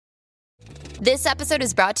This episode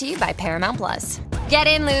is brought to you by Paramount Plus. Get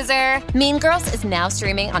in, loser! Mean Girls is now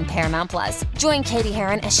streaming on Paramount Plus. Join Katie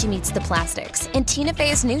Heron as she meets the plastics in Tina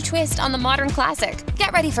Fey's new twist on the modern classic.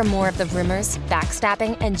 Get ready for more of the rumors,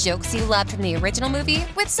 backstabbing, and jokes you loved from the original movie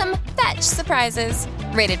with some fetch surprises.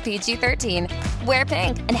 Rated PG-13. Wear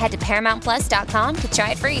pink and head to ParamountPlus.com to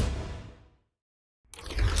try it free.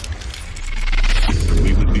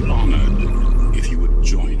 We would be honored if you would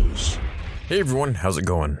join us. Hey everyone, how's it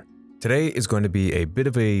going? Today is going to be a bit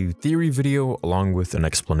of a theory video along with an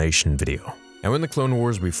explanation video. Now in the Clone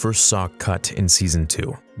Wars, we first saw Cut in Season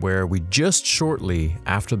 2, where we just shortly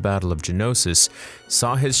after the Battle of Geonosis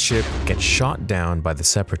saw his ship get shot down by the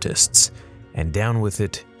Separatists, and down with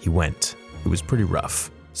it he went. It was pretty rough.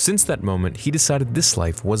 Since that moment, he decided this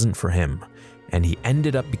life wasn't for him, and he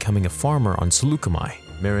ended up becoming a farmer on Seleucami,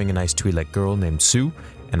 marrying a nice Twi'lek girl named Sue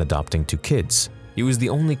and adopting 2 kids. He was the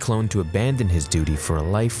only clone to abandon his duty for a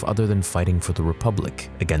life other than fighting for the Republic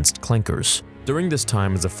against Clankers. During this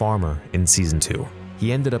time as a farmer in Season 2,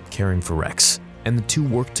 he ended up caring for Rex, and the two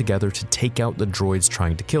worked together to take out the droids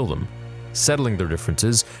trying to kill them. Settling their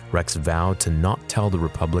differences, Rex vowed to not tell the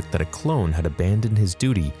Republic that a clone had abandoned his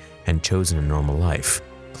duty and chosen a normal life.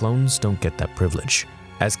 Clones don't get that privilege.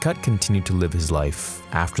 As Cut continued to live his life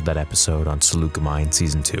after that episode on Seleucami in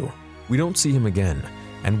Season 2, we don't see him again,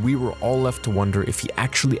 and we were all left to wonder if he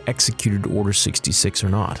actually executed Order 66 or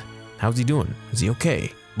not. How's he doing? Is he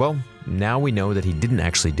okay? Well, now we know that he didn't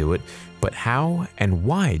actually do it, but how and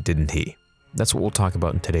why didn't he? That's what we'll talk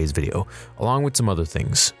about in today's video, along with some other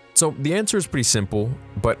things. So the answer is pretty simple,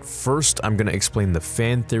 but first I'm going to explain the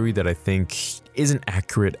fan theory that I think isn't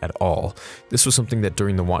accurate at all. This was something that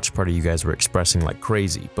during the watch party you guys were expressing like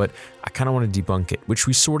crazy, but I kind of want to debunk it, which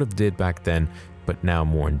we sort of did back then, but now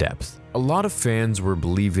more in depth. A lot of fans were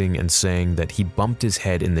believing and saying that he bumped his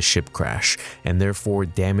head in the ship crash and therefore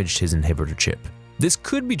damaged his inhibitor chip. This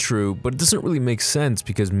could be true, but it doesn't really make sense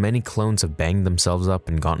because many clones have banged themselves up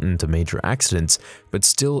and gotten into major accidents, but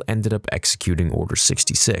still ended up executing Order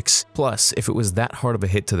 66. Plus, if it was that hard of a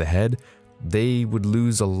hit to the head, they would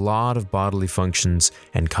lose a lot of bodily functions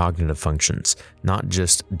and cognitive functions, not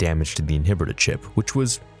just damage to the inhibitor chip, which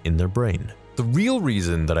was in their brain. The real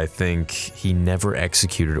reason that I think he never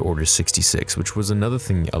executed Order 66, which was another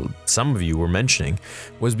thing some of you were mentioning,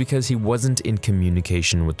 was because he wasn't in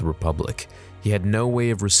communication with the Republic. He had no way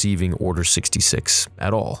of receiving Order 66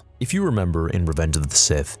 at all. If you remember in Revenge of the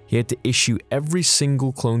Sith, he had to issue every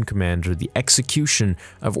single clone commander the execution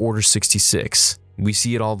of Order 66. We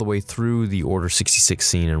see it all the way through the Order 66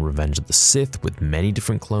 scene in Revenge of the Sith with many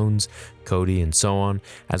different clones, Cody and so on,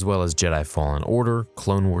 as well as Jedi Fallen Order,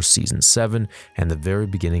 Clone Wars Season 7, and the very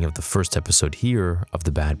beginning of the first episode here of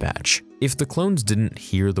The Bad Batch. If the clones didn't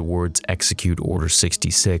hear the words execute Order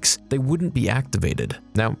 66, they wouldn't be activated.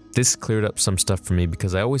 Now, this cleared up some stuff for me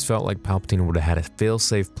because I always felt like Palpatine would have had a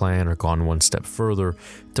fail-safe plan or gone one step further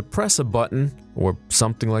to press a button or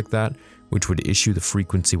something like that, which would issue the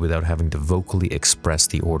frequency without having to vocally express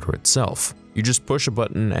the order itself. You just push a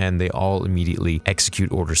button and they all immediately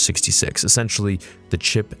execute Order 66. Essentially, the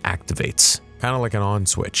chip activates, kind of like an on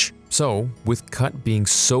switch. So, with Cut being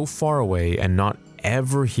so far away and not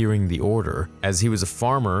ever hearing the order, as he was a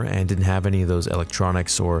farmer and didn't have any of those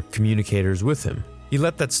electronics or communicators with him, he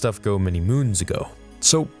let that stuff go many moons ago.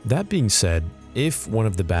 So, that being said, if one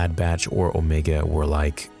of the Bad Batch or Omega were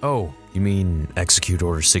like, oh, you mean execute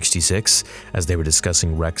Order 66? As they were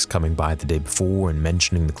discussing Rex coming by the day before and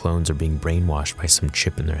mentioning the clones are being brainwashed by some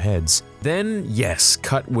chip in their heads, then yes,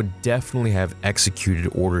 Cut would definitely have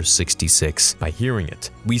executed Order 66 by hearing it.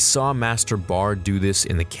 We saw Master Bar do this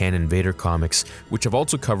in the Canon Vader comics, which I've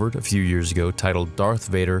also covered a few years ago, titled Darth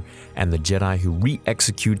Vader and the Jedi Who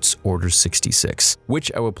Re-Executes Order 66,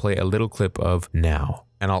 which I will play a little clip of now.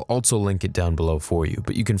 And I'll also link it down below for you,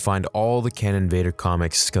 but you can find all the Canon Vader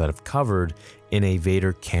comics that I've covered in a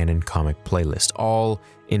Vader Canon comic playlist, all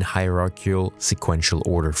in hierarchical sequential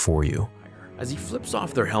order for you. As he flips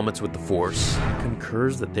off their helmets with the Force, he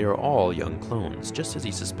concurs that they are all young clones, just as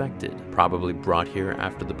he suspected, probably brought here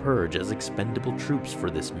after the Purge as expendable troops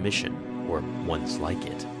for this mission, or once like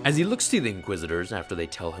it. As he looks to the Inquisitors after they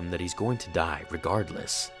tell him that he's going to die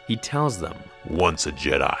regardless, he tells them, Once a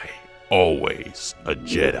Jedi, always a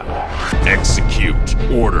Jedi. Execute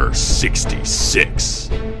Order 66.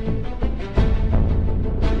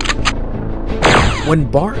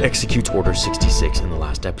 When Bar executes Order 66 in the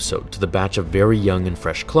last episode to the batch of very young and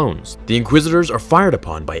fresh clones, the Inquisitors are fired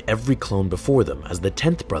upon by every clone before them as the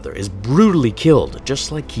 10th brother is brutally killed,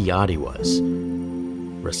 just like Ki-Adi was.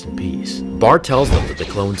 Rest in peace. Bar tells them that the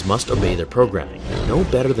clones must obey their programming, no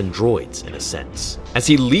better than droids in a sense. As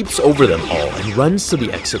he leaps over them all and runs to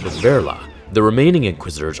the exit with Verla, the remaining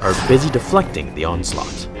Inquisitors are busy deflecting the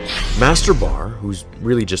onslaught. Master Bar, who's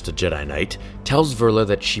really just a Jedi Knight, tells Verla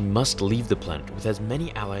that she must leave the planet with as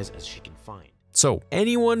many allies as she can find. So,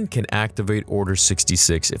 anyone can activate Order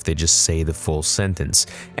 66 if they just say the full sentence,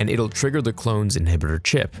 and it'll trigger the clone's inhibitor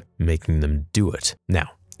chip, making them do it.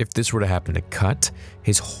 Now, if this were to happen to Cut,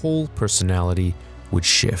 his whole personality would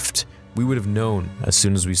shift. We would have known as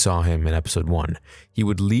soon as we saw him in episode 1. He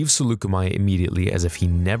would leave Seleucami immediately as if he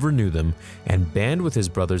never knew them and band with his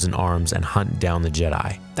brothers in arms and hunt down the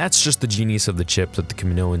Jedi. That's just the genius of the chip that the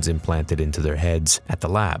Kaminoans implanted into their heads at the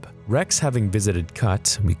lab. Rex having visited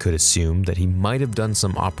Cut, we could assume that he might have done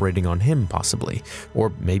some operating on him possibly,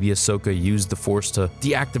 or maybe Ahsoka used the Force to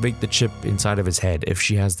deactivate the chip inside of his head if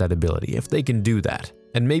she has that ability, if they can do that.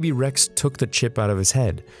 And maybe Rex took the chip out of his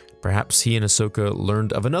head. Perhaps he and Ahsoka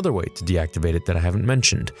learned of another way to deactivate it that I haven't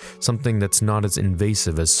mentioned, something that's not as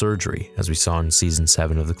invasive as surgery, as we saw in Season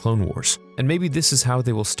 7 of the Clone Wars. And maybe this is how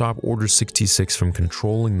they will stop Order 66 from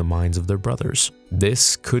controlling the minds of their brothers.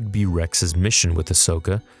 This could be Rex's mission with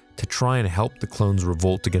Ahsoka, to try and help the clones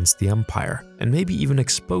revolt against the Empire, and maybe even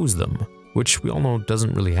expose them, which we all know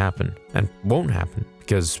doesn't really happen, and won't happen,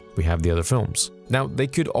 because we have the other films. Now, they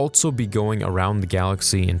could also be going around the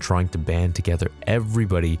galaxy and trying to band together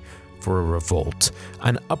everybody for a revolt,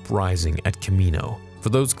 an uprising at Kamino. For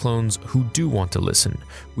those clones who do want to listen,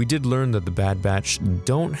 we did learn that the Bad Batch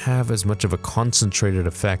don't have as much of a concentrated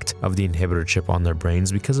effect of the inhibitor chip on their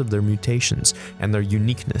brains because of their mutations and their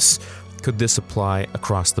uniqueness. Could this apply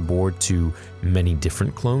across the board to many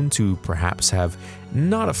different clones who perhaps have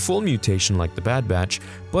not a full mutation like the Bad Batch,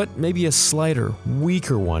 but maybe a slighter,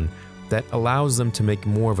 weaker one that allows them to make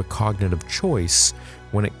more of a cognitive choice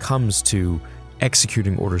when it comes to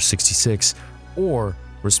executing Order 66 or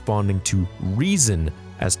responding to reason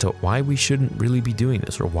as to why we shouldn't really be doing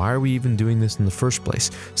this, or why are we even doing this in the first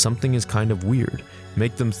place? Something is kind of weird.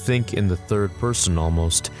 Make them think in the third person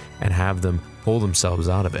almost, and have them pull themselves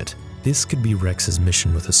out of it. This could be Rex's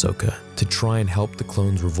mission with Ahsoka, to try and help the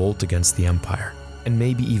clones revolt against the Empire, and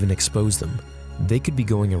maybe even expose them. They could be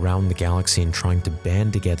going around the galaxy and trying to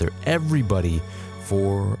band together everybody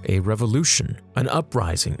for a revolution, an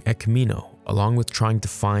uprising at Kamino, along with trying to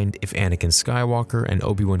find if Anakin Skywalker and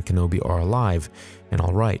Obi-Wan Kenobi are alive and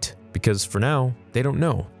alright, because for now, they don't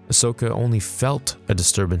know. Ahsoka only felt a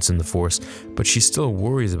disturbance in the Force, but she still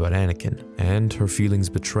worries about Anakin, and her feelings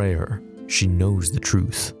betray her. She knows the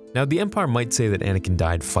truth. Now, the Empire might say that Anakin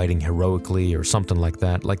died fighting heroically or something like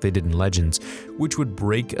that, like they did in Legends, which would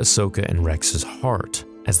break Ahsoka and Rex's heart,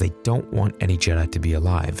 as they don't want any Jedi to be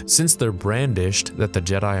alive, since they're brandished that the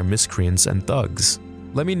Jedi are miscreants and thugs.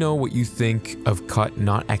 Let me know what you think of Cut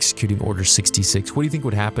not executing Order 66. What do you think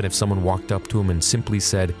would happen if someone walked up to him and simply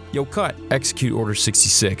said, "Yo, Cut, execute Order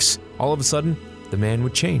 66. All of a sudden, the man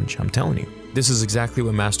would change, I'm telling you. This is exactly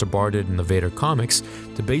what Master Bar did in the Vader comics,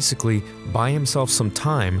 to basically buy himself some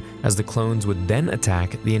time as the clones would then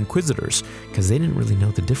attack the Inquisitors, because they didn't really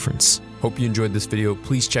know the difference. Hope you enjoyed this video.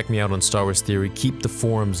 Please check me out on Star Wars Theory, keep the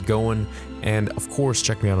forums going, and of course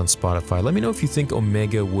check me out on Spotify. Let me know if you think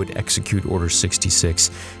Omega would execute Order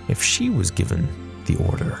 66 if she was given the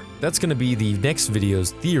order. That's going to be the next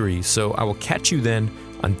video's theory, so I will catch you then.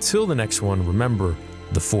 Until the next one, remember,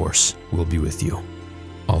 the Force will be with you,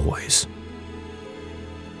 always.